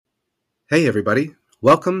Hey everybody,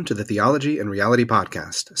 welcome to the Theology and Reality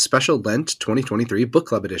Podcast, special Lent 2023 Book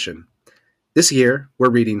Club edition. This year, we're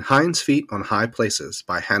reading Hind's Feet on High Places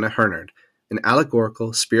by Hannah Hurnard, an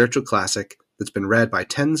allegorical spiritual classic that's been read by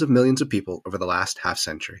tens of millions of people over the last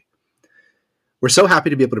half-century. We're so happy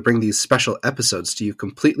to be able to bring these special episodes to you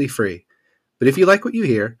completely free, but if you like what you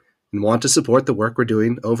hear and want to support the work we're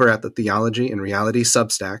doing over at the Theology and Reality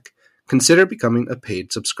Substack, consider becoming a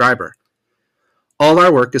paid subscriber. All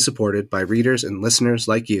our work is supported by readers and listeners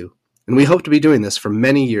like you, and we hope to be doing this for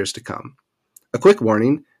many years to come. A quick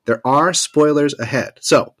warning, there are spoilers ahead,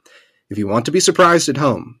 so if you want to be surprised at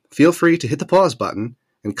home, feel free to hit the pause button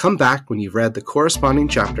and come back when you've read the corresponding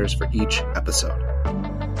chapters for each episode.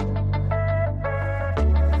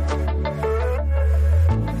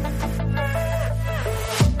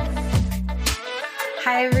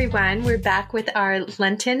 Hi everyone, we're back with our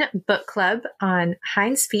Lenten book club on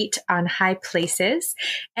Hind's Feet on High Places.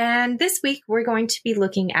 And this week we're going to be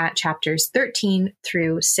looking at chapters 13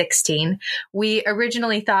 through 16. We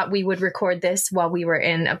originally thought we would record this while we were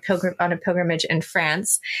on a pilgrimage in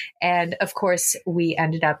France. And of course, we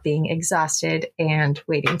ended up being exhausted and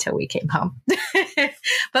waiting till we came home.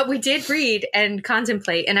 But we did read and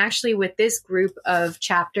contemplate. And actually with this group of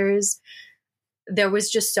chapters, there was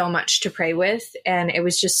just so much to pray with, and it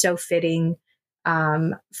was just so fitting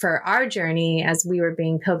for our journey as we were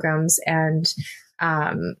being pilgrims. And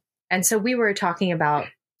so we were talking about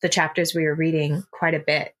the chapters we were reading quite a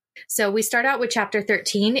bit. So we start out with chapter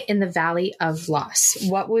 13 in the Valley of Loss.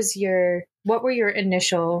 What were your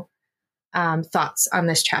initial thoughts on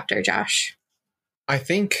this chapter, Josh? I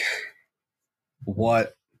think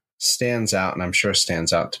what stands out, and I'm sure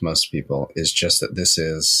stands out to most people, is just that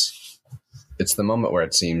it's the moment where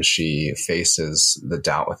it seems she faces the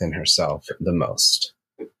doubt within herself the most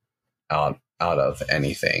out of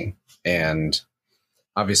anything. And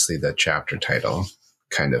obviously the chapter title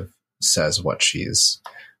kind of says what she's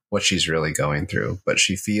really going through, but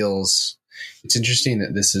it's interesting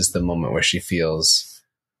that this is the moment where she feels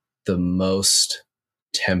the most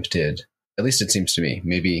tempted. At least it seems to me,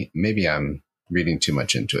 maybe I'm reading too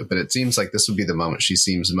much into it, but it seems like this would be the moment she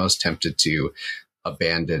seems most tempted to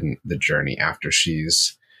abandon the journey after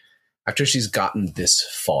she's gotten this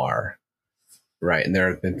far, right? And there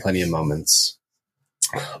have been plenty of moments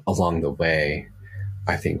along the way,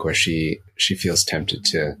 I think, where she feels tempted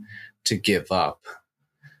to give up,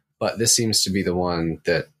 but this seems to be the one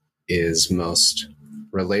that is most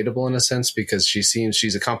relatable in a sense, because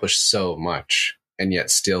she's accomplished so much and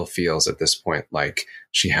yet still feels at this point like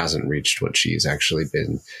she hasn't reached what she's actually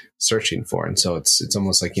been searching for. And so it's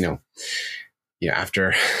almost like,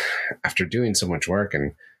 after doing so much work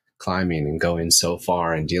and climbing and going so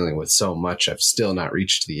far and dealing with so much, I've still not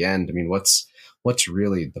reached the end. I mean, what's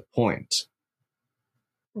really the point?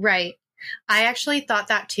 Right. I actually thought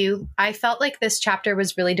that too. I felt like this chapter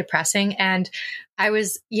was really depressing, and I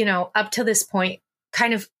was, up to this point,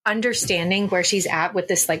 kind of understanding where she's at with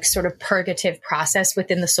this like sort of purgative process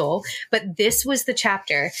within the soul. But this was the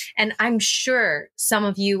chapter. And I'm sure some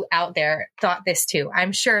of you out there thought this too.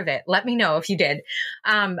 I'm sure of it. Let me know if you did.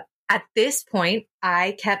 At this point,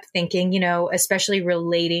 I kept thinking, especially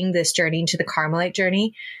relating this journey to the Carmelite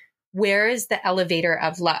journey, where is the elevator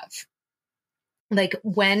of love? Like,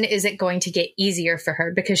 when is it going to get easier for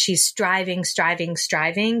her? Because she's striving,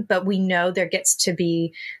 but we know there gets to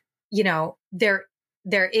be,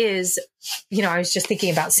 there is, I was just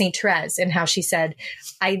thinking about Saint Therese and how she said,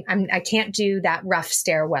 I can't do that rough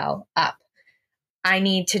stairwell up. I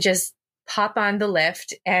need to just pop on the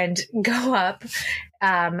lift and go up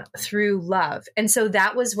through love. And so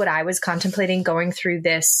that was what I was contemplating going through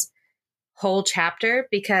this whole chapter,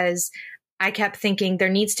 because I kept thinking there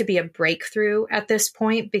needs to be a breakthrough at this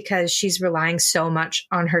point, because she's relying so much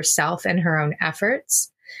on herself and her own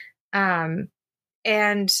efforts. And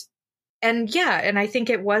I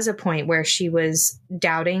think it was a point where she was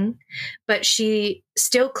doubting, but she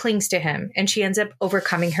still clings to him, and she ends up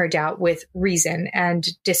overcoming her doubt with reason and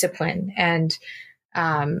discipline, and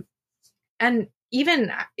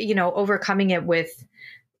even, overcoming it with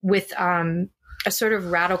a sort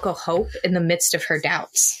of radical hope in the midst of her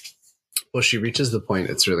doubts. Well, she reaches the point.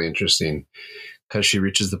 It's really interesting because she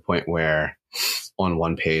reaches the point where on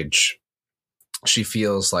one page, she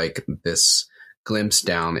feels like this glimpse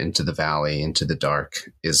down into the valley, into the dark,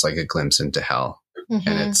 is like a glimpse into hell. Mm-hmm.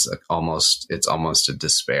 And it's almost a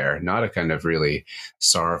despair, not a kind of really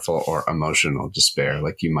sorrowful or emotional despair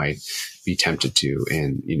like you might be tempted to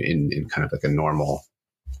in kind of like a normal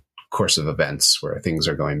course of events where things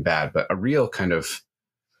are going bad, but a real kind of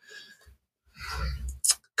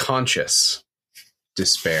conscious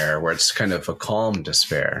despair where it's kind of a calm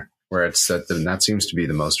despair where it's that seems to be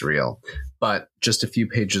the most real. But just a few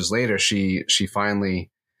pages later, she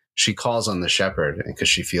calls on the shepherd because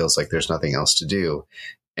she feels like there's nothing else to do.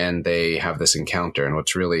 And they have this encounter. And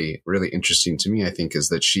what's really, really interesting to me, I think, is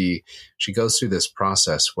that she goes through this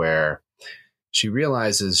process where she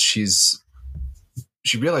realizes she's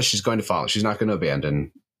going to follow. She's not going to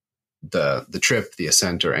abandon the trip, the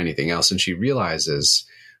ascent, or anything else. And she realizes,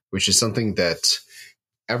 which is something that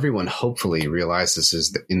everyone hopefully realizes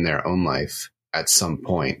is in their own life at some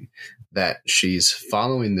point, that she's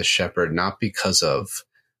following the shepherd not because of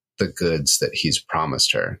the goods that he's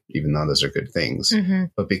promised her, even though those are good things,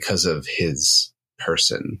 but because of his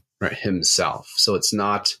person, right? Himself. So it's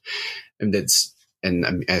not, and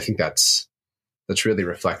I think that's really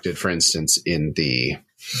reflected, for instance, in the,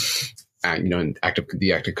 in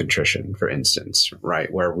the act of contrition, for instance, right?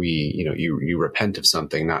 Where you repent of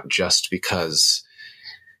something, not just because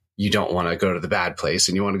you don't want to go to the bad place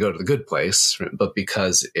and you want to go to the good place, but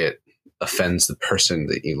because it offends the person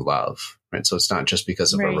that you love, right? So it's not just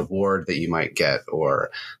because of a reward that you might get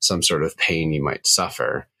or some sort of pain you might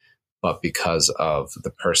suffer, but because of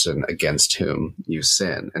the person against whom you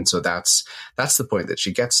sin. And so that's the point that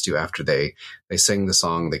she gets to after they sing the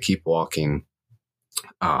song, they keep walking,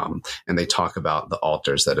 and they talk about the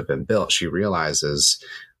altars that have been built. She realizes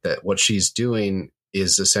that what she's doing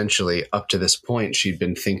is essentially, up to this point, she'd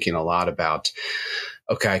been thinking a lot about,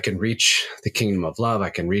 okay, I can reach the kingdom of love. I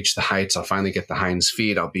can reach the heights. I'll finally get the hind's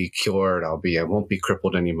feet. I'll be cured. I won't be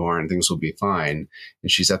crippled anymore and things will be fine. And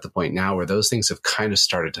she's at the point now where those things have kind of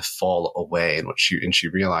started to fall away. And she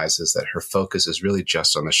realizes that her focus is really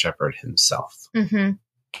just on the shepherd himself. Mm-hmm.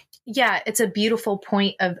 Yeah. It's a beautiful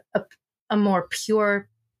point of a more pure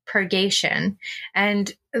purgation.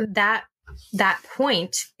 And that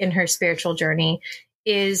point in her spiritual journey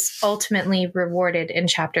is ultimately rewarded in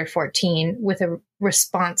chapter 14 with a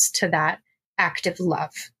response to that act of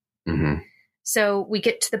love. Mm-hmm. So we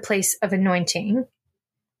get to the place of anointing.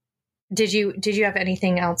 Did you have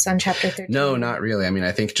anything else on chapter 13? No, not really. I mean,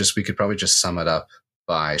 I think we could probably just sum it up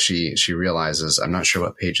by she realizes, I'm not sure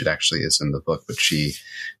what page it actually is in the book, but she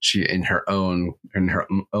in her own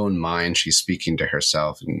mind, she's speaking to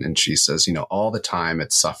herself and she says, all the time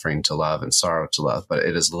it's suffering to love and sorrow to love, but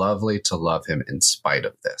it is lovely to love him in spite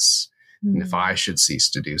of this. Mm-hmm. And if I should cease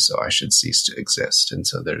to do so, I should cease to exist. And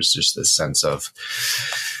so there's just this sense of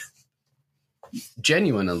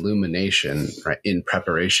genuine illumination, right, in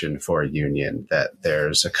preparation for a union, that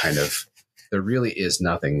there really is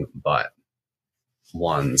nothing but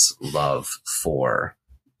one's love for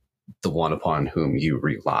the one upon whom you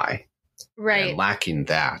rely. Right. And lacking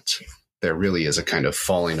that, there really is a kind of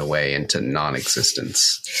falling away into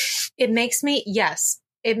non-existence. It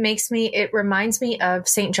reminds me of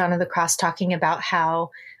St. John of the Cross talking about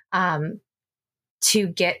how to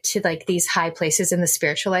get to like these high places in the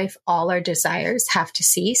spiritual life, all our desires have to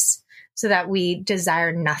cease so that we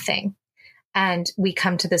desire nothing. And we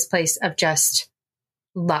come to this place of just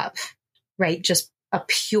love, right? Just a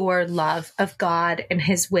pure love of God and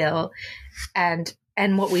his will. And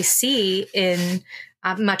what we see in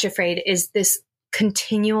Much Afraid is this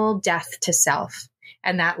continual death to self,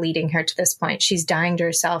 and that leading her to this point. She's dying to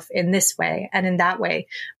herself in this way and in that way,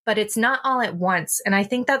 but it's not all at once. And I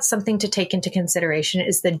think that's something to take into consideration,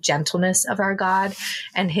 is the gentleness of our God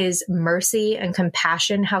and his mercy and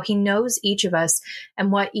compassion, how he knows each of us and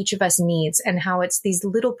what each of us needs, and how it's these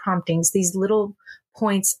little promptings, these little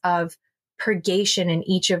points of purgation in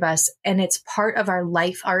each of us. And it's part of our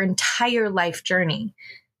life. Our entire life journey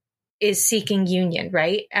is seeking union,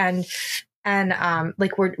 right? And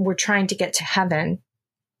like we're trying to get to heaven.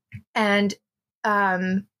 And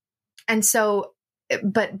so,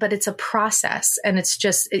 but it's a process, and it's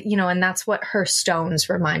just, and that's what her stones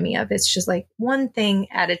remind me of. It's just like one thing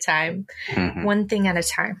at a time, one thing at a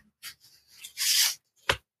time.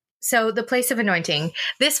 So the place of anointing,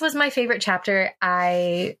 this was my favorite chapter.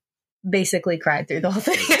 I basically cried through the whole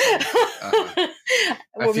thing.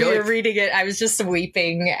 When we were reading it, I was just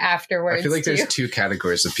weeping afterwards. I feel like there's two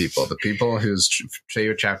categories of people. The people whose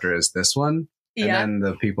favorite chapter is this one, and then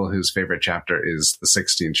the people whose favorite chapter is the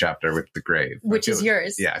 16th chapter with the grave. Which is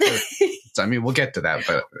yours. Yeah. I mean, we'll get to that,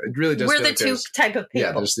 but it really does. We're the two type of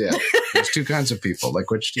people. There's two kinds of people. Like,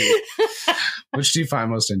 which do you find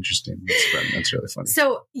most interesting? That's really funny.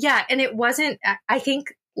 So, yeah. And it wasn't, I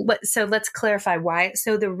think, so let's clarify why.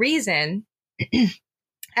 So the reason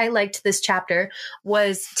I liked this chapter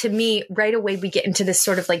was, to me, right away, we get into this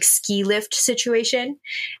sort of like ski lift situation.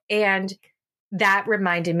 And that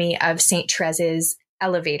reminded me of St. Therese's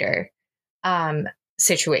elevator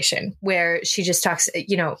situation, where she just talks,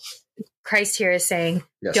 Christ here is saying,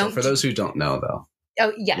 so for those who don't know, though.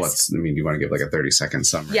 Oh, yes. Do you want to give like a 30-second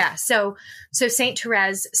summary? Yeah. So Saint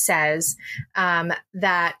Therese says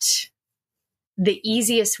that the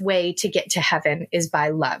easiest way to get to heaven is by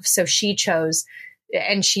love. So she chose,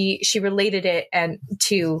 and she related it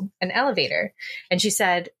to an elevator. And she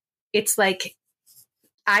said, it's like,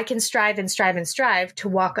 I can strive and strive and strive to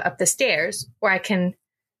walk up the stairs, or I can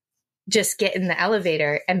just get in the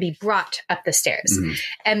elevator and be brought up the stairs. Mm-hmm.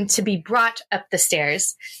 And to be brought up the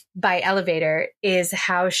stairs by elevator is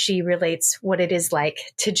how she relates what it is like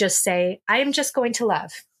to just say, I am just going to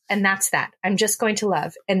love. And that's that. I'm just going to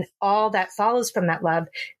love. And all that follows from that love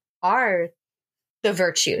are the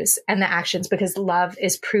virtues and the actions, because love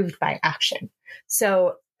is proved by action.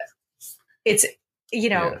 So it's,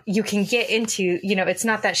 you can get into, it's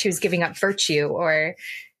not that she was giving up virtue or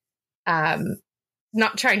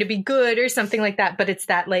not trying to be good or something like that, but it's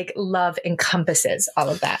that like love encompasses all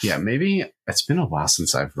of that. Yeah, maybe it's been a while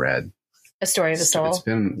since I've read A Story of the Soul. It's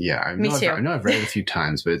been, I know I've read it a few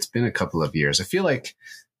times, but it's been a couple of years. I feel like,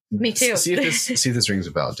 me too. See if this rings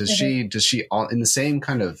a bell. Does she all in the same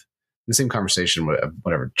conversation,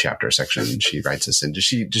 whatever chapter or section she writes this in? Does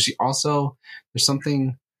she also, there's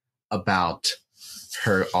something about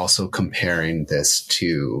her also comparing this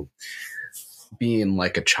to being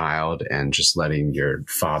like a child and just letting your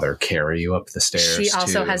father carry you up the stairs. She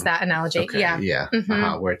also has that analogy. Okay, yeah.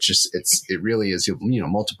 Mm-hmm. Where it really is,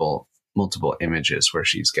 multiple images where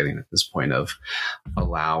she's getting at this point of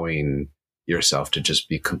allowing yourself to just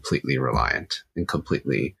be completely reliant and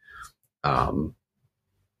completely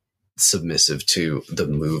submissive to the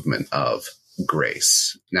movement of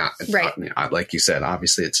grace. Now, right. Like you said,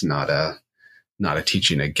 obviously it's not a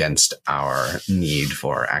teaching against our need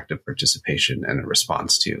for active participation and a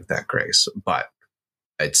response to that grace, but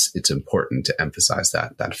it's important to emphasize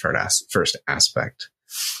that first aspect,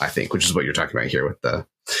 I think, which is what you're talking about here with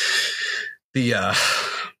you're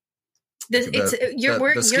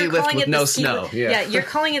ski lift calling with it no the ski snow. Lift. Yeah, you're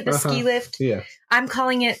calling it the ski lift. Yeah, I'm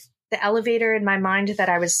calling it the elevator in my mind that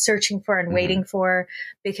I was searching for and waiting for,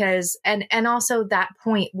 because and also that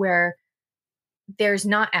point where there's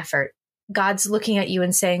not effort. God's looking at you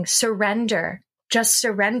and saying, surrender, just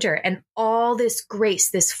surrender. And all this grace,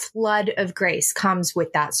 this flood of grace comes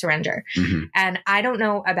with that surrender. Mm-hmm. And I don't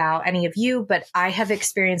know about any of you, but I have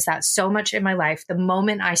experienced that so much in my life. The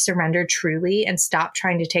moment I surrender truly and stop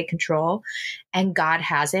trying to take control, and God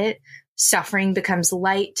has it, suffering becomes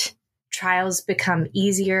light, trials become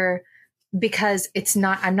easier, because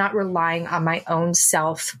I'm not relying on my own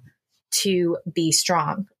self to be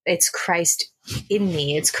strong. It's Christ in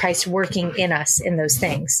me. It's Christ working in us in those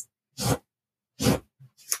things.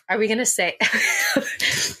 Are we going to say,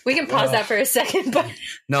 we can pause that for a second, but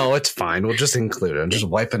no, it's fine. We'll just include it. I'm just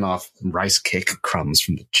wiping off rice cake crumbs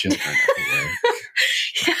from the children everywhere.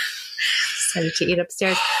 Sorry to eat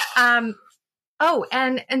upstairs. And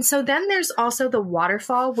so then there's also the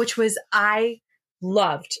waterfall, which was, I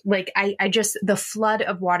loved, like, I just, the flood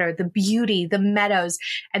of water, the beauty, the meadows,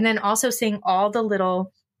 and then also seeing all the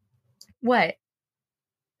little, what?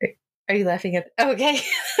 Are you laughing at? Okay.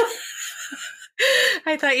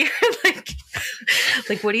 I thought you were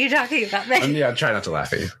like, what are you talking about? Yeah, try not to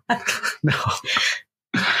laugh at you. No.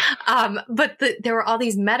 But there were all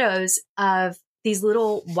these meadows of these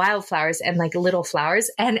little wildflowers and like little flowers.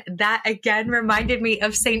 And that again reminded me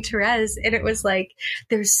of Saint Therese. And it was like,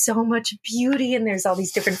 there's so much beauty and there's all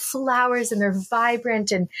these different flowers and they're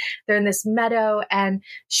vibrant and they're in this meadow. And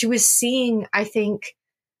she was seeing, I think,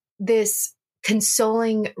 this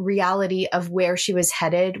consoling reality of where she was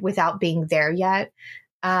headed without being there yet.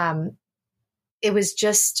 It was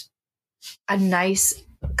just a nice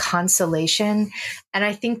consolation. And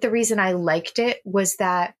I think the reason I liked it was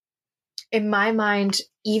that in my mind,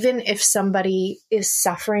 even if somebody is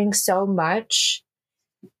suffering so much,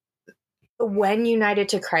 when united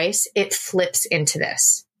to Christ, it flips into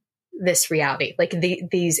this reality, like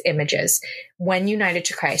these images. When united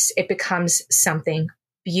to Christ, it becomes something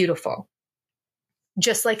beautiful.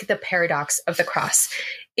 Just like the paradox of the cross.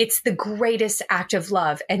 It's the greatest act of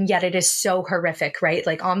love, and yet it is so horrific, right?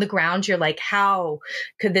 Like on the ground, you're like, how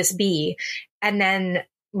could this be? And then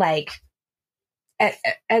like,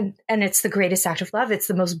 and it's the greatest act of love. It's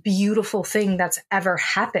the most beautiful thing that's ever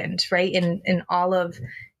happened, right? In all of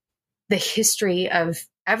the history of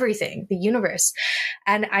everything, the universe.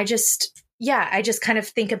 And I just kind of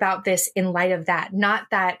think about this in light of that. Not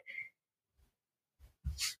that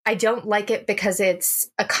I don't like it because it's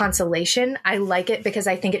a consolation. I like it because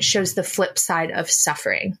I think it shows the flip side of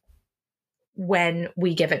suffering when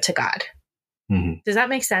we give it to God. Mm-hmm. Does that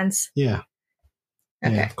make sense? Yeah.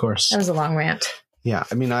 Okay. Yeah, of course. That was a long rant. Yeah.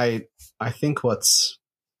 I mean, I think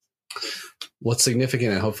What's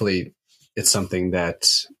significant, and hopefully it's something that,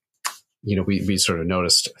 we sort of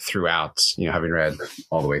noticed throughout, having read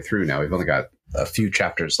all the way through now. We've only got a few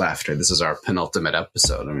chapters left, or this is our penultimate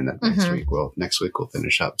episode. I mean, that next week we'll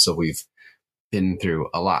finish up. So we've been through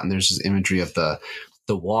a lot, and there's this imagery of the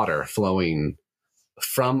water flowing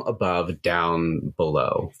from above down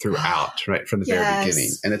below throughout, right from the very beginning.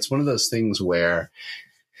 And it's one of those things where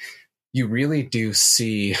you really do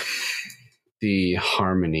see the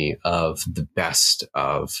harmony of the best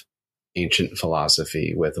of ancient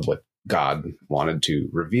philosophy with what God wanted to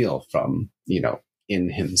reveal from, in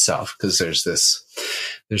himself. Because there's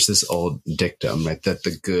this old dictum, right, that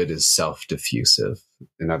the good is self-diffusive.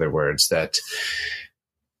 In other words, that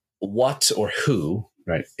what or who,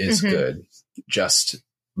 right, is good just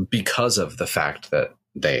because of the fact that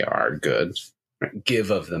they are good, right,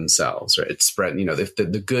 give of themselves, right? It's spread, if the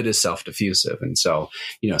good is self-diffusive. And so,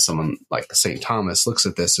 someone like St. Thomas looks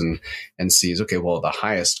at this and sees, okay, well, the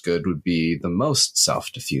highest good would be the most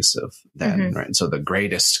self-diffusive then, right? And so the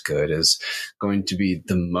greatest good is going to be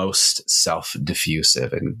the most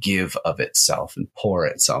self-diffusive and give of itself and pour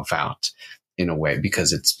itself out in a way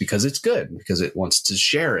because it's good, because it wants to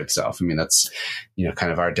share itself. I mean, that's,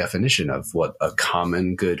 kind of our definition of what a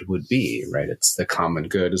common good would be, right? It's the common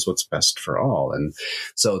good is what's best for all. And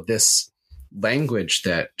so this language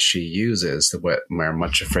that she uses, where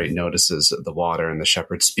Much Afraid notices the water, and the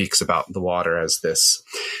shepherd speaks about the water as this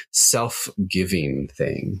self-giving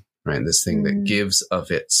thing, right? This thing that gives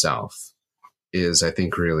of itself is, I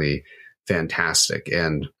think, really fantastic.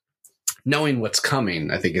 And knowing what's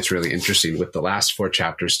coming, I think it's really interesting with the last 4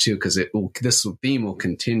 chapters too, because this theme will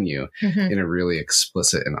continue in a really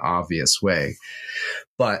explicit and obvious way.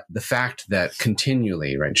 But the fact that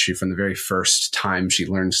continually, right, she, from the very first time she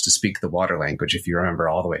learns to speak the water language, if you remember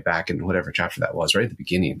all the way back in whatever chapter that was, right at the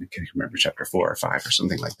beginning, I can't remember, chapter 4 or 5 or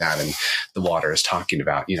something like that. And the water is talking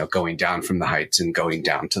about, going down from the heights and going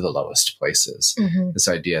down to the lowest places. This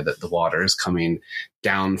idea that the water is coming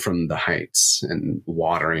down from the heights and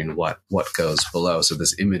watering what goes below. So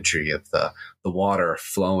this imagery of the water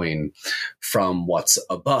flowing from what's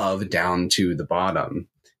above down to the bottom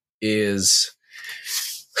is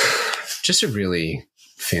just a really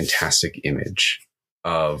fantastic image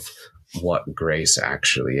of what grace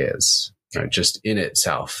actually is. Right? Just in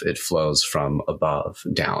itself, it flows from above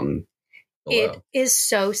down below. It is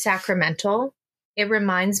so sacramental. It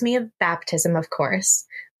reminds me of baptism, of course,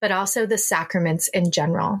 but also the sacraments in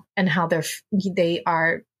general and how they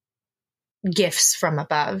are gifts from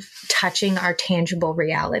above, touching our tangible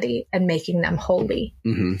reality and making them holy.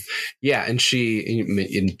 Yeah, and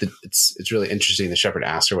it's really interesting. The shepherd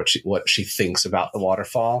asks her what she thinks about the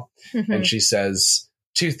waterfall, and she says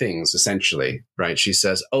 2 things essentially. Right? She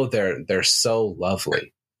says, "Oh, they're so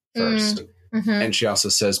lovely," first, and she also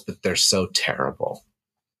says, "But they're so terrible."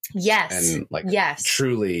 Yes, and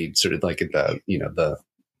truly, sort of like the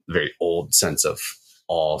very old sense of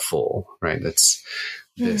awful. Right? That's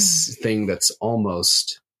this thing that's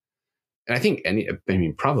almost, and I think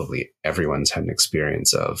probably everyone's had an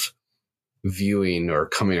experience of viewing or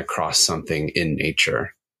coming across something in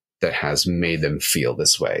nature that has made them feel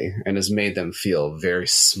this way and has made them feel very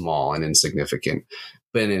small and insignificant,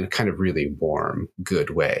 but in a kind of really warm,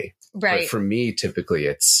 good way. Right. But for me, typically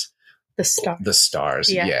it's the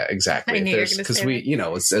stars. Yeah, exactly. Because we,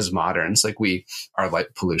 as moderns, like our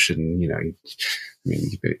light pollution,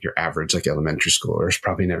 your average like elementary schooler's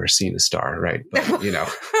probably never seen a star, right? But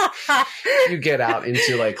you get out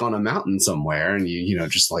into like on a mountain somewhere, and you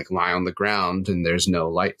just like lie on the ground, and there's no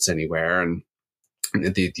lights anywhere, and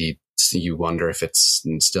you wonder if it's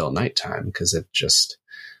still nighttime because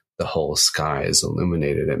the whole sky is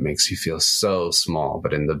illuminated. It makes you feel so small,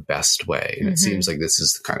 but in the best way. And it seems like this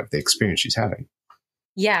is kind of the experience she's having.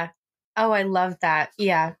 Yeah. Oh, I love that.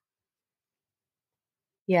 Yeah.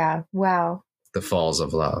 Yeah. Wow. The falls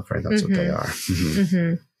of love, right? That's what they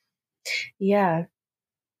are. Yeah.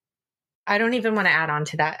 I don't even want to add on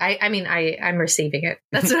to that. I'm receiving it.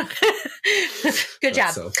 That's good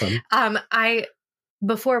job. So fun.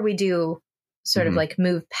 Before we do sort of like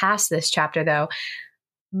move past this chapter though,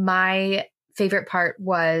 my favorite part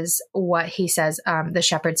was what he says. The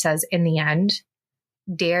shepherd says in the end,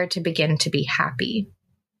 "Dare to begin to be happy.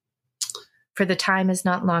 For the time is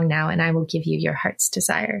not long now, and I will give you your heart's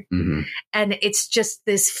desire." And it's just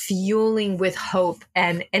this fueling with hope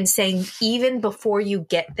and saying, even before you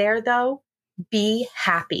get there, though, be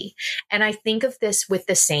happy. And I think of this with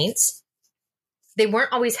the saints. They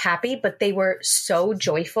weren't always happy, but they were so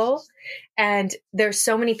joyful. And there's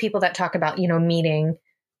so many people that talk about, meeting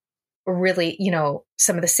really,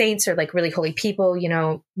 some of the saints are like really holy people,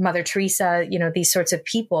 Mother Teresa, these sorts of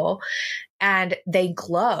people, and they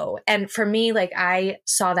glow. And for me, like I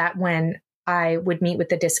saw that when I would meet with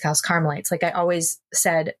the Discalced Carmelites. Like I always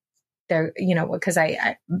said, there, because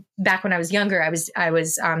I back when I was younger, I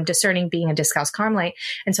was discerning being a Discalced Carmelite,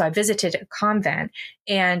 and so I visited a convent,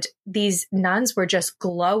 and these nuns were just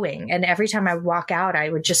glowing. And every time I would walk out, I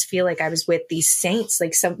would just feel like I was with these saints,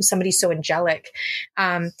 like somebody so angelic.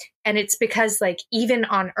 And it's because, like, even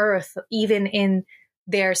on earth, even in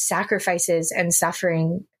their sacrifices and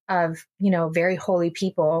suffering of very holy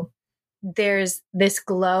people, there's this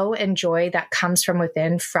glow and joy that comes from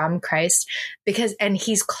within, from Christ, and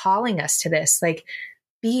he's calling us to this, like,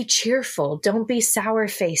 be cheerful. Don't be sour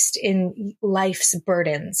faced in life's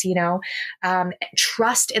burdens,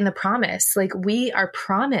 trust in the promise. Like, we are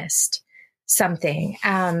promised something.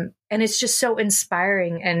 And it's just so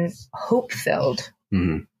inspiring and hope filled.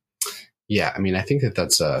 Mm-hmm. Yeah. I mean, I think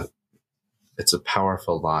it's a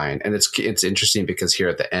powerful line, and it's interesting because here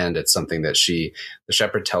at the end, it's something that the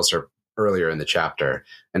shepherd tells her earlier in the chapter,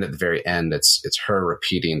 and at the very end, it's her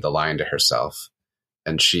repeating the line to herself,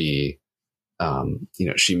 and she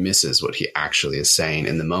misses what he actually is saying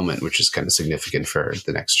in the moment, which is kind of significant for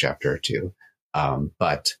the next chapter or two.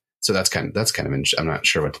 But so that's kind of I'm not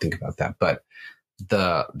sure what to think about that, but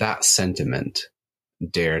that sentiment,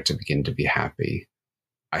 dare to begin to be happy,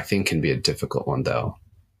 I think can be a difficult one though,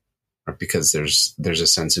 because there's a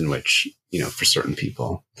sense in which, for certain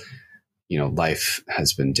people, life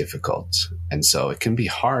has been difficult. And so it can be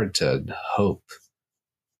hard to hope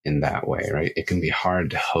in that way, right? It can be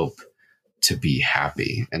hard to hope to be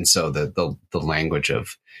happy. And so the language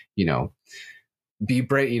of, be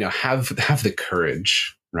brave, have the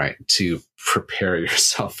courage, right, to prepare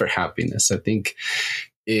yourself for happiness, I think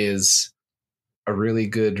is a really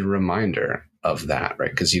good reminder of that,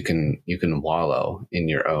 right? Because you can wallow in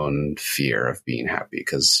your own fear of being happy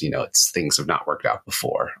because, it's things have not worked out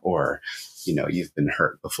before, or, you've been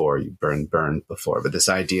hurt before, you've burned before. But this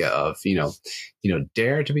idea of,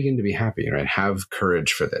 dare to begin to be happy, right? Have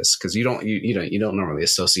courage for this, because you don't normally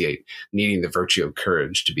associate needing the virtue of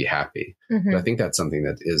courage to be happy. Mm-hmm. But I think that's something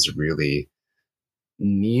that is really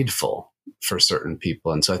needful for certain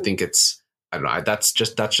people. And so I think I don't know. That's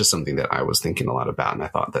just something that I was thinking a lot about. And I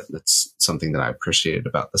thought that that's something that I appreciated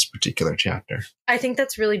about this particular chapter. I think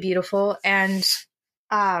that's really beautiful. And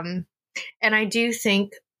I do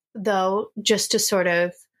think, though, just to sort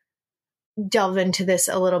of delve into this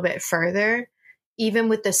a little bit further, even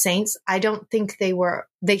with the saints, I don't think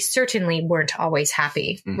they certainly weren't always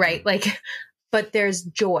happy, mm-hmm. right? Like, but there's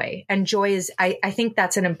joy, and joy is, I think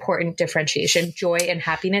that's an important differentiation. Joy and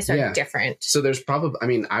happiness are different. So there's probably,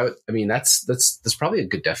 that's probably a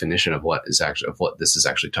good definition of what this is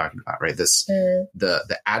actually talking about, right? This,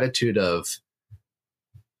 the attitude of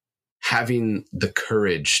having the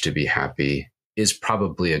courage to be happy is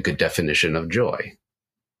probably a good definition of joy,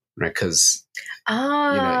 right? Because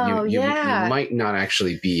you might not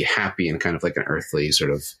actually be happy in kind of like an earthly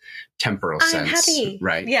sort of temporal sense, happy.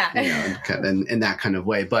 Right? Yeah, in that kind of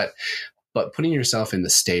way. But putting yourself in the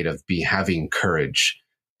state of having courage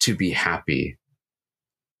to be happy,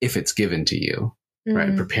 if it's given to you, right?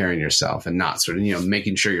 And preparing yourself and not sort of,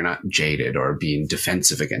 making sure you're not jaded or being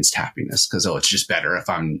defensive against happiness because, it's just better if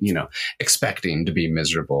I'm, expecting to be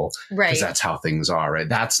miserable, right? Because that's how things are, right?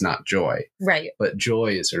 That's not joy, right? But joy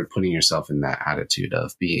is sort of putting yourself in that attitude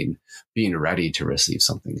of being ready to receive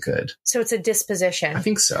something good. So it's a disposition. I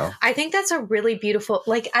think so. I think that's a really beautiful,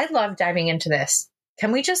 I love diving into this.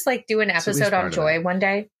 Can we just do an episode on joy one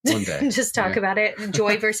day? One day. Just talk about it.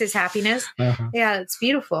 Joy versus happiness. Uh-huh. Yeah, it's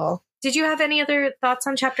beautiful. Did you have any other thoughts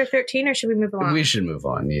on chapter 13, or should we move along? We should move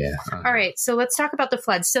on. Yeah. All right. So let's talk about the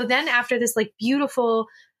floods. So then after this beautiful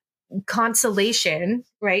consolation,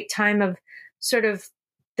 right? Time of sort of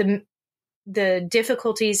the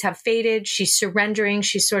difficulties have faded. She's surrendering.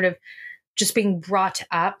 She's sort of just being brought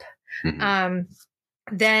up. Mm-hmm.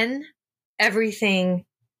 Then everything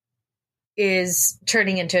is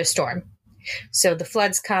turning into a storm. So the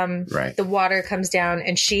floods come, right. The water comes down,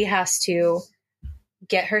 and she has to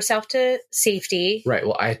get herself to safety. Right.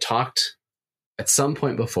 Well, I talked at some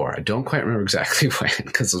point before. I don't quite remember exactly when,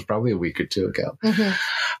 because it was probably a week or two ago. Mm-hmm.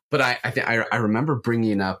 But I remember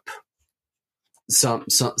bringing up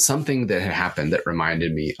something that had happened that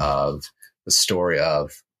reminded me of the story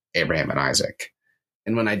of Abraham and Isaac.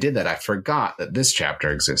 And when I did that, I forgot that this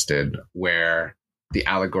chapter existed, where the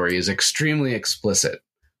allegory is extremely explicit,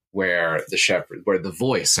 where the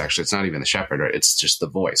voice, actually, it's not even the shepherd, right? It's just the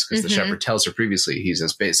voice, because the shepherd tells her previously, he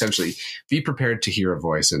says, essentially, be prepared to hear a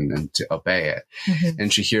voice and to obey it. Mm-hmm.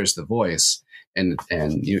 And she hears the voice.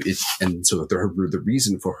 and so the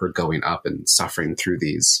reason for her going up and suffering through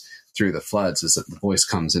the floods is that the voice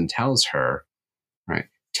comes and tells her, right,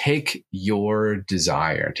 take your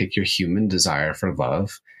human desire for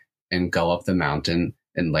love and go up the mountain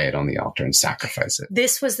and lay it on the altar and sacrifice it.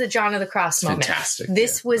 This was the John of the Cross moment. Fantastic.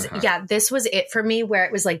 This was it for me, where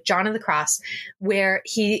it was like John of the Cross, where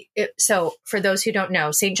so for those who don't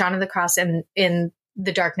know, St. John of the Cross in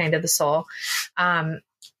The Dark Night of the Soul,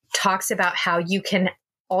 talks about how you can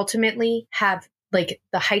ultimately have like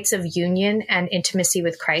the heights of union and intimacy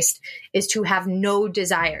with Christ is to have no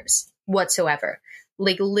desires whatsoever,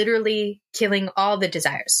 like literally killing all the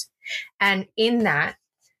desires. And in that,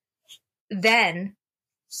 then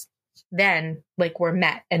like we're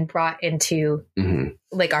met and brought into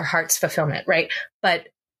like our heart's fulfillment. Right. But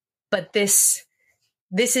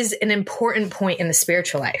this is an important point in the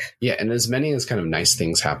spiritual life. Yeah. And as many as kind of nice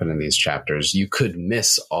things happen in these chapters, you could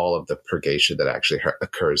miss all of the purgation that actually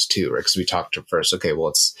occurs too, right? Because we talked to first, okay,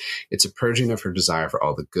 well, it's a purging of her desire for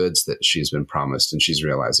all the goods that she's been promised. And she's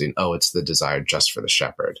realizing, oh, it's the desire just for the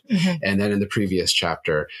shepherd. And then in the previous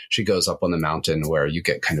chapter, she goes up on the mountain where you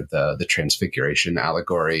get kind of the transfiguration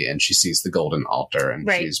allegory, and she sees the golden altar,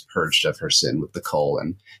 and she's purged of her sin with the coal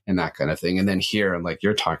and that kind of thing. And then here, like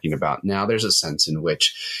you're talking about, now there's a sense in which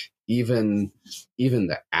even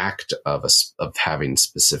the act of having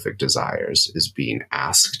specific desires is being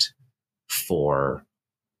asked for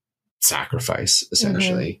sacrifice,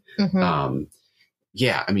 essentially.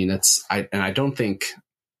 Yeah, I mean, I don't think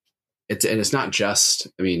it's not just,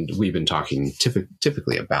 I mean, we've been talking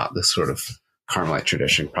typically about this sort of Carmelite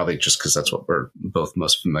tradition, probably just because that's what we're both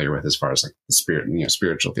most familiar with as far as like the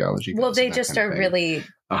spiritual theology goes. Well, they just are really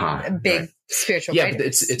big spiritual. Yeah, but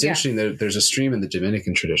it's interesting that there's a stream in the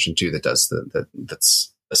Dominican tradition too that does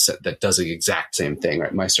that does the exact same thing.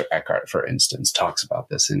 Right, Meister Eckhart, for instance, talks about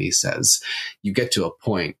this, and he says you get to a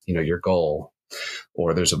point, your goal,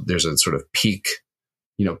 or there's a sort of peak,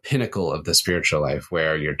 pinnacle of the spiritual life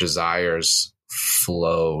where your desires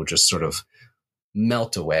flow, just sort of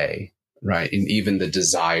melt away. Right. And even the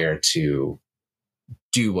desire to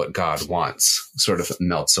do what God wants sort of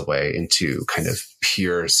melts away into kind of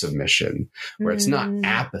pure submission, where it's not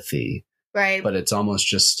apathy, right? But it's almost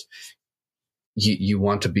just you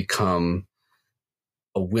want to become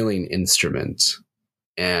a willing instrument.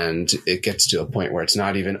 And it gets to a point where it's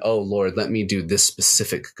not even, oh, Lord, let me do this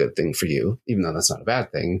specific good thing for you, even though that's not a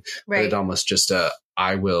bad thing. Right. But it almost just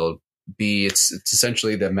I will be, it's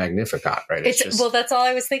essentially the Magnificat, right? Well, that's all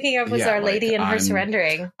I was thinking of was Our Lady and her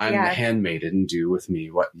surrendering. I'm the handmaiden, do with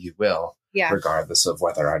me what you will, regardless of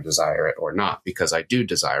whether I desire it or not, because I do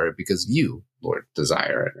desire it because you, Lord,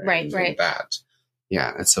 desire it. Right. That.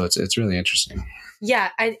 Yeah. And so it's really interesting. Yeah.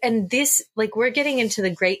 And this, like, we're getting into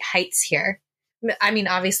the great heights here. I mean,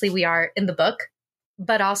 obviously we are in the book,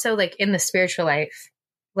 but also like in the spiritual life.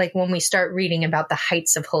 Like when we start reading about the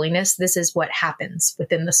heights of holiness, this is what happens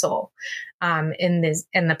within the soul, in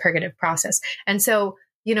the purgative process. And so,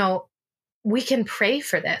 we can pray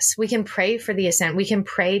for this. We can pray for the ascent. We can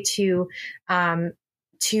pray to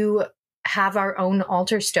have our own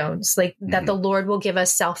altar stones, like that the Lord will give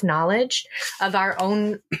us self-knowledge of our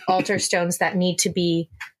own altar stones that need to be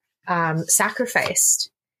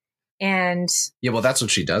sacrificed. And yeah, well, that's what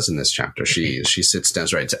she does in this chapter. She sits down,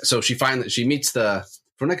 right? So she meets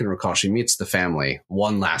from what I can recall, she meets the family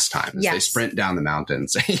one last time as they sprint down the mountain,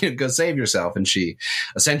 saying, go save yourself. And she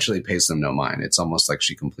essentially pays them no mind. It's almost like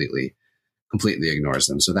she completely ignores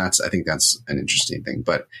them. So I think that's an interesting thing.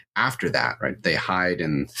 But after that, right, they hide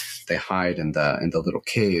in the little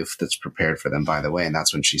cave that's prepared for them by the way. And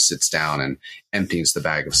that's when she sits down and empties the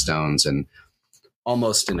bag of stones, and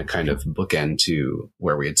almost in a kind of bookend to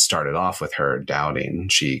where we had started off with her doubting,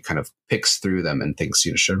 she kind of picks through them and thinks,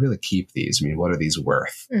 should I really keep these? I mean, what are these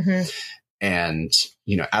worth? And,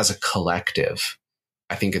 as a collective,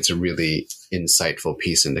 I think it's a really insightful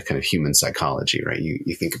piece into kind of human psychology, right?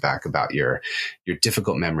 You think back about your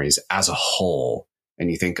difficult memories as a whole,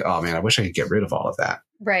 and you think, oh man, I wish I could get rid of all of that.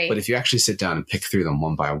 Right. But if you actually sit down and pick through them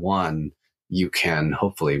one by one, you can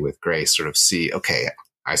hopefully with grace sort of see, okay,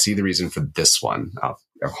 I see the reason for this one. I'll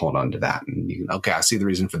hold on to that. And I see the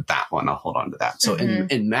reason for that one. I'll hold on to that. So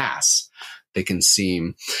in mass, they can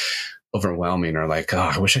seem overwhelming or like,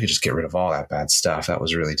 oh, I wish I could just get rid of all that bad stuff. That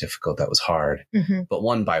was really difficult. That was hard. But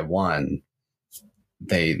one by one,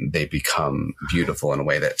 they become beautiful in a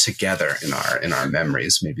way that together in our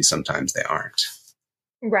memories, maybe sometimes they aren't.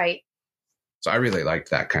 Right. So I really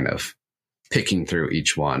liked that kind of picking through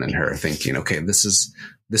each one and her thinking, okay, this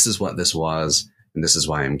is what this was. and this is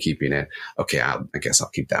why I'm keeping it. Okay, I guess I'll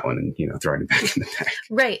keep that one and, throw it back in the bag.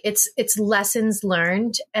 Right. It's lessons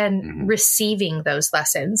learned and receiving those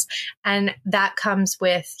lessons. And that comes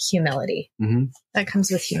with humility. Mm-hmm. That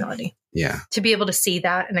comes with humility. Yeah. To be able to see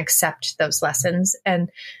that and accept those lessons and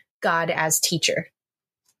God as teacher.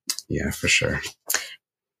 Yeah, for sure.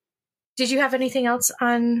 Did you have anything else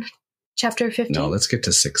on chapter 15? No, let's get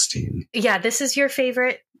to 16. Yeah, this is your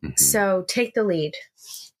favorite. Mm-hmm. So take the lead.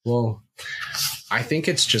 Well, I think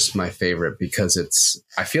it's just my favorite because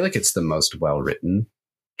I feel like it's the most well-written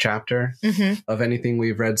chapter of anything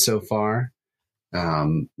we've read so far.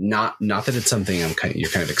 Not that it's something you're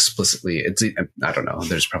kind of explicitly, I don't know,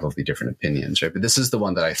 there's probably different opinions, right? But this is the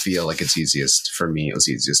one that I feel like it's easiest for me. It was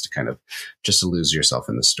easiest to kind of just to lose yourself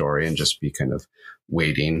in the story and just be kind of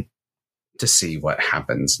waiting to see what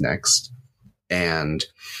happens next. And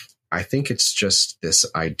I think it's just this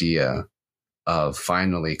idea of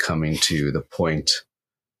finally coming to the point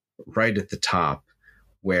right at the top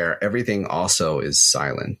where everything also is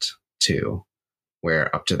silent too,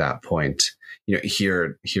 where up to that point,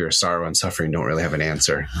 here sorrow and suffering don't really have an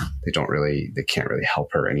answer. They can't really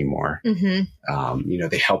help her anymore.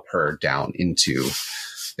 They help her down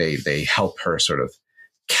they help her sort of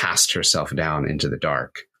cast herself down into the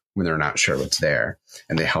dark when they're not sure what's there,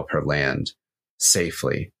 and they help her land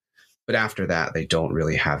safely. But after that, they don't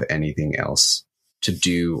really have anything else to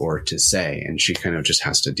do or to say. And she kind of just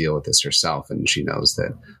has to deal with this herself. And she knows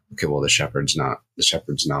that, okay, well, the shepherd's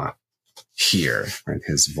not here, right?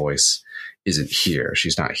 His voice isn't here.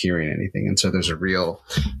 She's not hearing anything. And so there's a real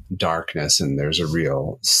darkness and there's a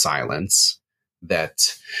real silence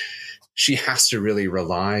that she has to really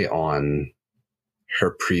rely on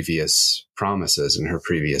her previous promises and her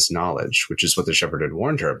previous knowledge, which is what the shepherd had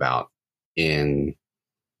warned her about in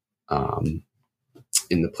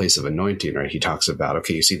the place of anointing, right? He talks about,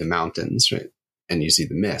 okay, you see the mountains, right? And you see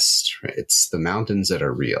the mist, right? It's the mountains that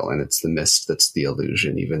are real and it's the mist that's the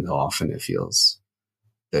illusion, even though often it feels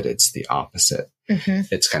that it's the opposite.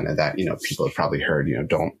 It's kind of that, people have probably heard,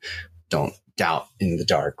 don't doubt in the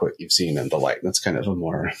dark what you've seen in the light. That's kind of a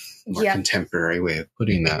more contemporary way of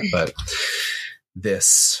putting that. But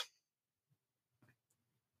this,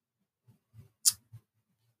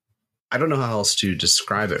 I don't know how else to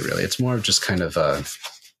describe it really. It's more of just kind of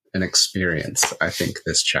an experience, I think,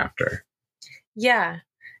 this chapter. Yeah.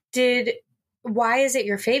 Why is it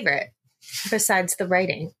your favorite besides the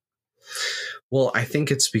writing? Well, I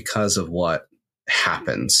think it's because of what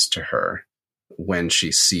happens to her when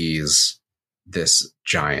she sees this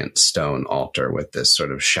giant stone altar with this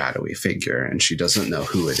sort of shadowy figure, and she doesn't know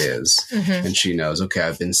who it is. And she knows, okay,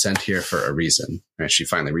 I've been sent here for a reason, right? She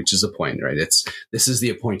finally reaches a point, right? This is the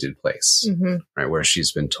appointed place, right? Where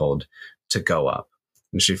she's been told to go up,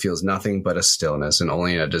 and she feels nothing but a stillness and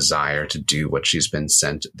only a desire to do what she's been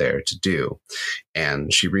sent there to do.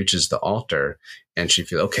 And she reaches the altar and she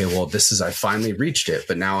feels, okay, well, I finally reached it,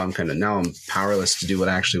 but now I'm powerless to do what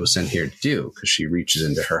I actually was sent here to do, because she reaches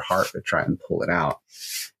into her heart to try and pull it out.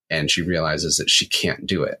 And she realizes that she can't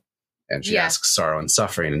do it. And she asks sorrow and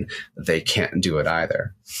suffering, and they can't do it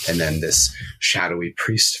either. And then this shadowy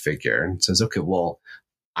priest figure says, okay, well,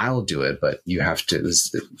 I'll do it, but you have to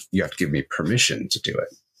give me permission to do it,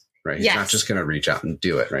 right? He's not just going to reach out and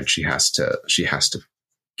do it, right? She has to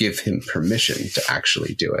give him permission to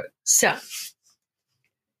actually do it. So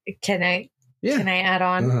can I add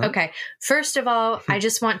on? Okay. First of all, I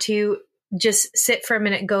just want to just sit for a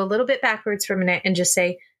minute, go a little bit backwards for a minute and just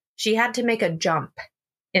say she had to make a jump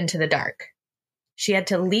into the dark. She had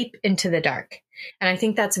to leap into the dark. And I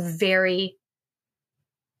think that's very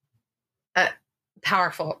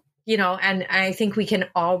powerful, and I think we can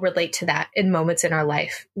all relate to that in moments in our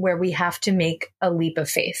life where we have to make a leap of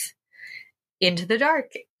faith into the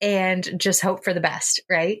dark and just hope for the best.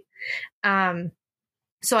 Right.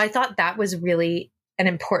 So I thought that was really an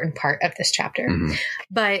important part of this chapter.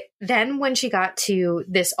 But then when she got to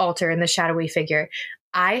this altar and the shadowy figure,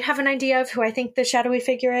 I have an idea of who I think the shadowy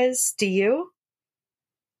figure is. Do you?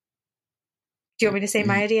 Do you want me to say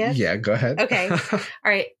my idea? Yeah, go ahead. Okay. All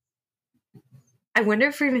right. I wonder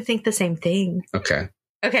if we're going to think the same thing. Okay.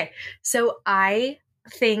 So I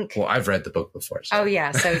think... Well, I've read the book before. So. Oh,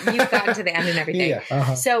 yeah. So you've gotten to the end and everything.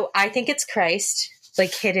 So I think it's Christ,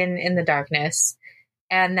 like hidden in the darkness,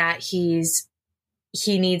 and that he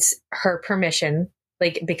needs her permission,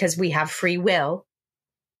 like, because we have free will.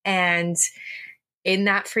 And in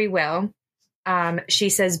that free will, she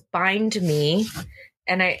says, bind me.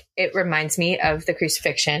 And it reminds me of the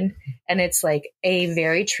crucifixion. And it's like a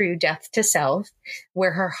very true death to self,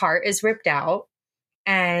 where her heart is ripped out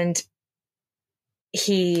and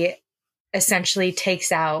he essentially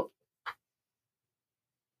takes out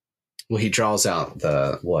Well, he draws out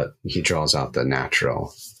the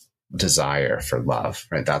natural desire for love,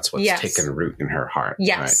 right? That's what's taken root in her heart.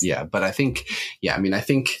 Yes. Right? Yeah. But I think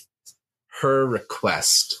her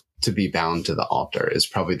request to be bound to the altar is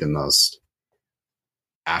probably the most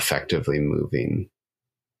affectively moving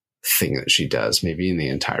thing that she does, maybe in the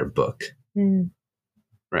entire book.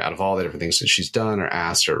 Right? Out of all the different things that she's done or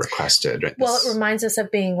asked or requested. Right? Well, it reminds us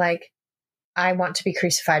of being like, I want to be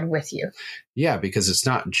crucified with you. Yeah, because it's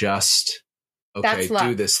not just, okay,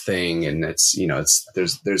 do this thing. And it's,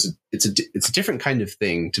 it's a different kind of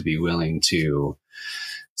thing to be willing to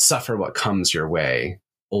suffer what comes your way,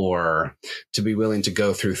 or to be willing to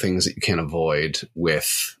go through things that you can't avoid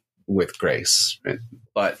with grace. Right?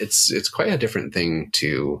 But it's quite a different thing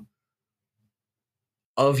to,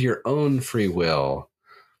 of your own free will,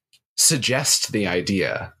 suggest the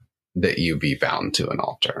idea that you be bound to an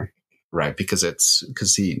altar, right? Because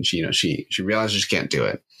she realizes she can't do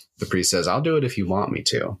it. The priest says, I'll do it if you want me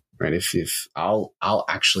to, right? If I'll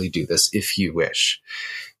actually do this if you wish.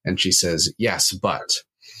 And she says, yes, but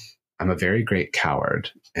I'm a very great coward,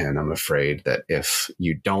 and I'm afraid that if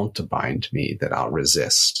you don't bind me, that I'll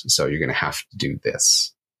resist. So you're going to have to do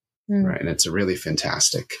this. Right. And it's a really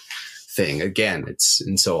fantastic thing. Again,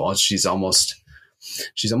 she's almost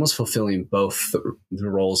fulfilling both the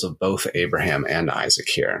roles of both Abraham and Isaac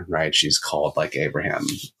here, right? She's called, like Abraham,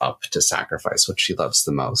 up to sacrifice what she loves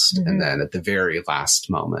the most. Mm-hmm. And then at the very last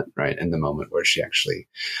moment, right, in the moment where she actually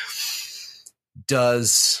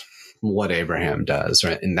does what Abraham does,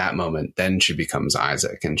 right, in that moment, then she becomes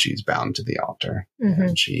Isaac and she's bound to the altar. Mm-hmm.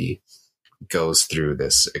 And she goes through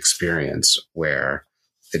this experience where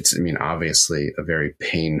it's, obviously a very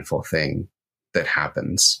painful thing that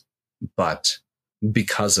happens, but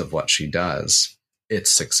because of what she does,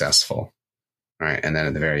 it's successful, right? And then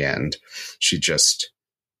at the very end, she just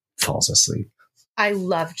falls asleep. I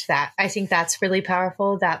loved that. I think that's really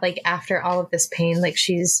powerful, that like after all of this pain, like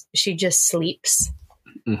she just sleeps.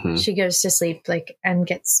 Mm-hmm. She goes to sleep, like, and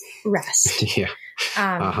gets rest. Yeah.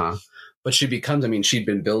 But she becomes, she'd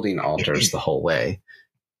been building altars the whole way.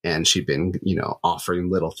 And she'd been, offering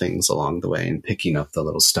little things along the way and picking up the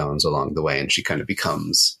little stones along the way. And she kind of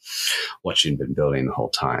becomes what she'd been building the whole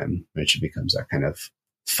time. Right? She becomes that kind of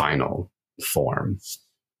final form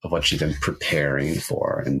of what she'd been preparing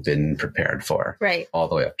for and been prepared for. Right. All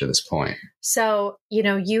the way up to this point. So,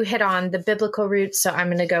 you hit on the biblical roots. So I'm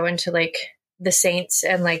going to go into like the saints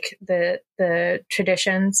and like the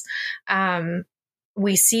traditions.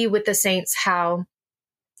 We see with the saints how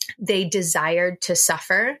they desired to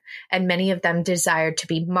suffer, and many of them desired to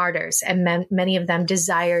be martyrs, and many of them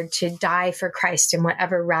desired to die for Christ in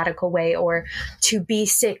whatever radical way, or to be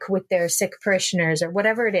sick with their sick parishioners, or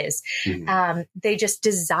whatever it is. Mm-hmm. They just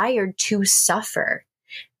desired to suffer.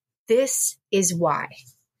 This is why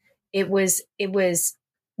it was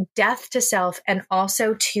death to self, and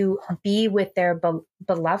also to be with their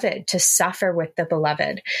beloved, to suffer with the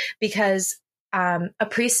beloved, because a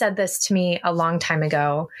priest said this to me a long time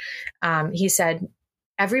ago. He said,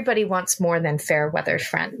 everybody wants more than fair-weathered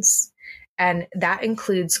friends. And that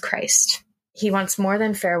includes Christ. He wants more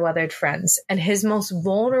than fair-weathered friends. And his most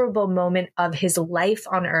vulnerable moment of his life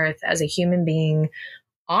on earth as a human being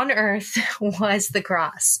on earth was the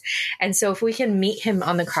cross. And so if we can meet him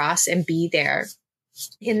on the cross and be there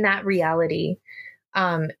in that reality,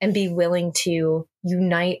 and be willing to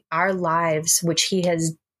unite our lives, which he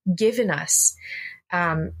has given us,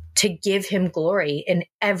 to give him glory in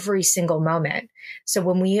every single moment. So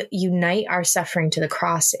when we unite our suffering to the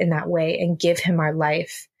cross in that way and give him our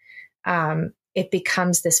life, it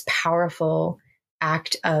becomes this powerful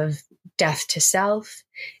act of death to self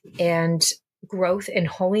and growth in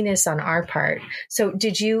holiness on our part. So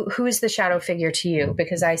who is the shadow figure to you?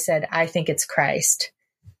 Because I said, I think it's Christ.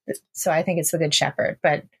 So I think it's the Good Shepherd,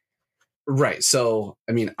 but. Right. So,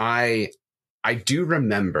 I do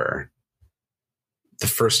remember the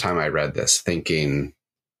first time I read this thinking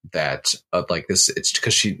that like this, it's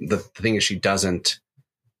because the thing is, she doesn't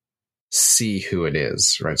see who it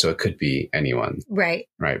is. Right. So it could be anyone. Right.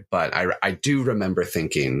 Right. But I do remember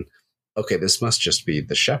thinking, okay, this must just be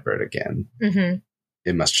the shepherd again. Mm-hmm.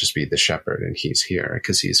 It must just be the shepherd, and he's here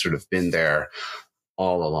because he's sort of been there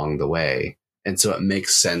all along the way. And so it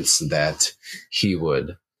makes sense that he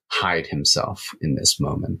would hide himself in this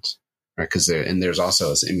moment. Right. Because there's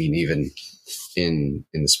also, even in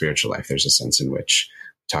the spiritual life, there's a sense in which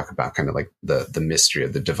we talk about kind of like the mystery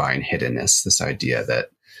of the divine hiddenness, this idea that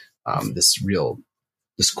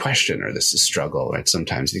this question or this struggle, right?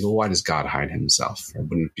 Sometimes you go, why does God hide himself? Or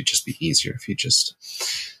wouldn't it just be easier if he just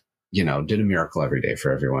did a miracle every day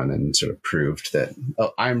for everyone and sort of proved that,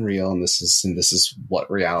 oh, I'm real and this is what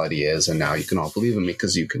reality is. And now you can all believe in me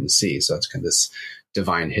because you can see. So it's kind of this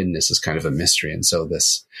divine hiddenness is kind of a mystery. And so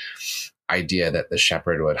this idea that the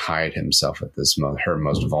shepherd would hide himself at her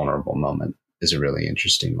most vulnerable moment is a really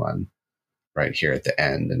interesting one right here at the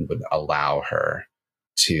end, and would allow her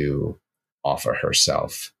to offer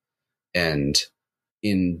herself. And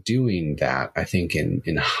in doing that, I think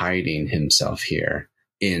in hiding himself here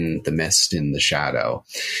in the mist, in the shadow,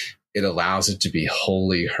 it allows it to be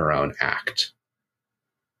wholly her own act,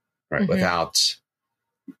 right? Mm-hmm. Without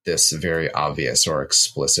this very obvious or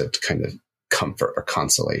explicit kind of comfort or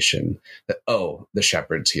consolation that, oh, the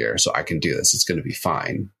shepherd's here, so I can do this. It's going to be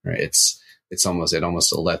fine, right? It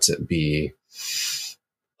almost lets it be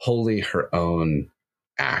wholly her own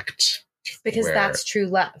act. Because that's true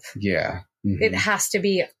love. Yeah. Mm-hmm. It has to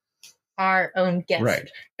be our own gift. Right.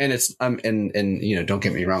 And it's, and don't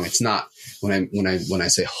get me wrong. It's not when I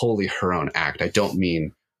say wholly her own act, I don't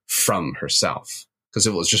mean from herself. Because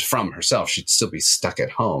if it was just from herself, she'd still be stuck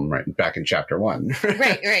at home, right back in chapter 1.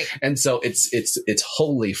 Right. And so it's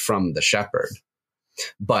wholly from the shepherd,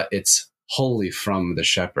 but it's wholly from the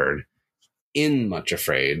shepherd in Much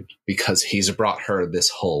Afraid because he's brought her this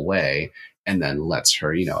whole way, and then lets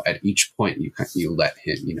her, at each point you let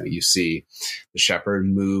him, you see the shepherd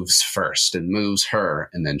moves first and moves her,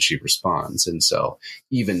 and then she responds. And so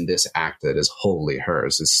even this act that is wholly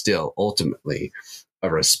hers is still ultimately a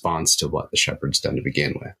response to what the shepherd's done to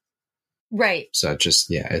begin with. Right. So it's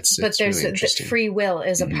there's really interesting. Free will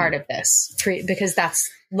is a part of this, because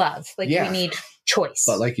that's love. We need choice.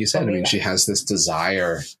 But like you said, she has this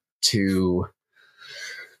desire to,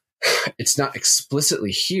 it's not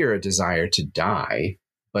explicitly here a desire to die,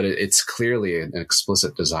 but it's clearly an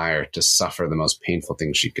explicit desire to suffer the most painful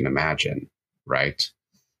thing she can imagine. Right.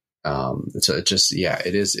 So it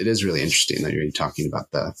is really interesting that you're talking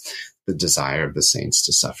about the desire of the saints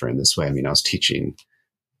to suffer in this way. I mean, I was teaching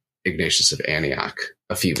Ignatius of Antioch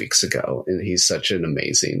a few weeks ago, and he's such an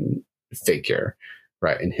amazing figure,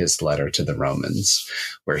 right? In his letter to the Romans,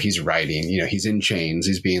 where he's writing, he's in chains,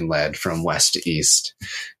 he's being led from west to east,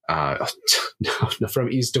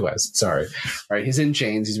 from east to west. Sorry. Right. He's in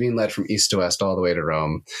chains. He's being led from east to west all the way to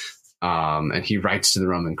Rome. And he writes to the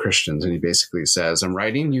Roman Christians, and he basically says, I'm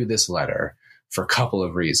writing you this letter for a couple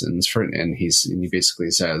of reasons. And he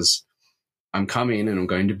basically says, I'm coming and I'm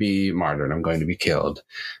going to be martyred. I'm going to be killed.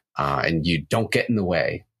 And you don't get in the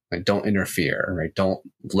way. Like, don't interfere, right? Don't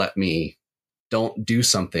do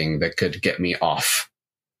something that could get me off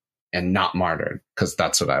and not martyred, because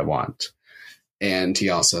that's what I want. And he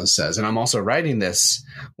also says, and I'm also writing this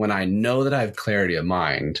when I know that I have clarity of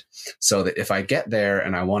mind, so that if I get there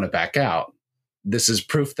and I want to back out, this is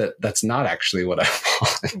proof that that's not actually what I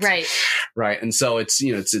want. Right. Right. And so it's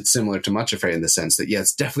similar to Much Afraid in the sense that, yeah,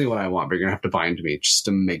 it's definitely what I want, but you're going to have to bind me just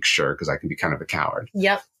to make sure, because I can be kind of a coward.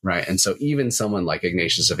 Yep. Right. And so even someone like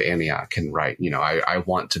Ignatius of Antioch can write, I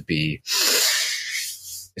want to be,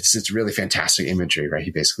 it's really fantastic imagery, right? He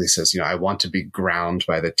basically says, I want to be ground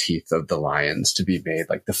by the teeth of the lions, to be made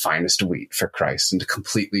like the finest wheat for Christ, and to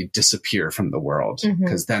completely disappear from the world,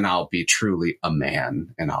 because then I'll be truly a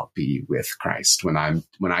man and I'll be with Christ when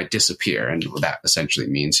I disappear. And that essentially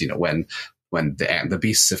means, when the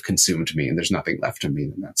beasts have consumed me and there's nothing left of me,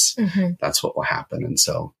 then that's what will happen. And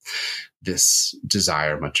so this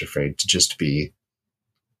desire, Much Afraid, to just be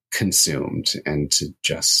consumed and to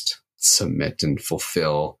just submit and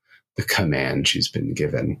fulfill the command she's been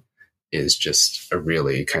given is just a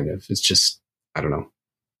really it's just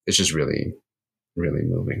really, really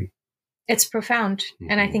moving. It's profound.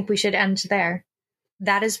 And I think we should end there.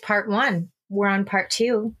 That is part 1. We're on part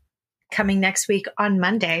 2 coming next week on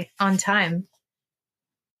Monday on time,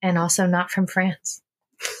 and also not from France.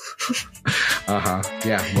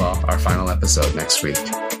 Yeah. Well, our final episode next week.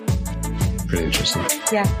 Pretty interesting.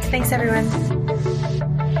 Yeah. Thanks, everyone.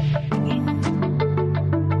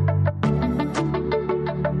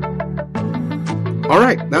 All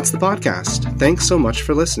right, that's the podcast. Thanks so much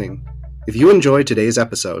for listening. If you enjoyed today's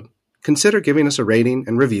episode, consider giving us a rating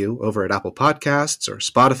and review over at Apple Podcasts or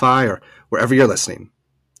Spotify or wherever you're listening.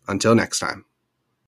 Until next time.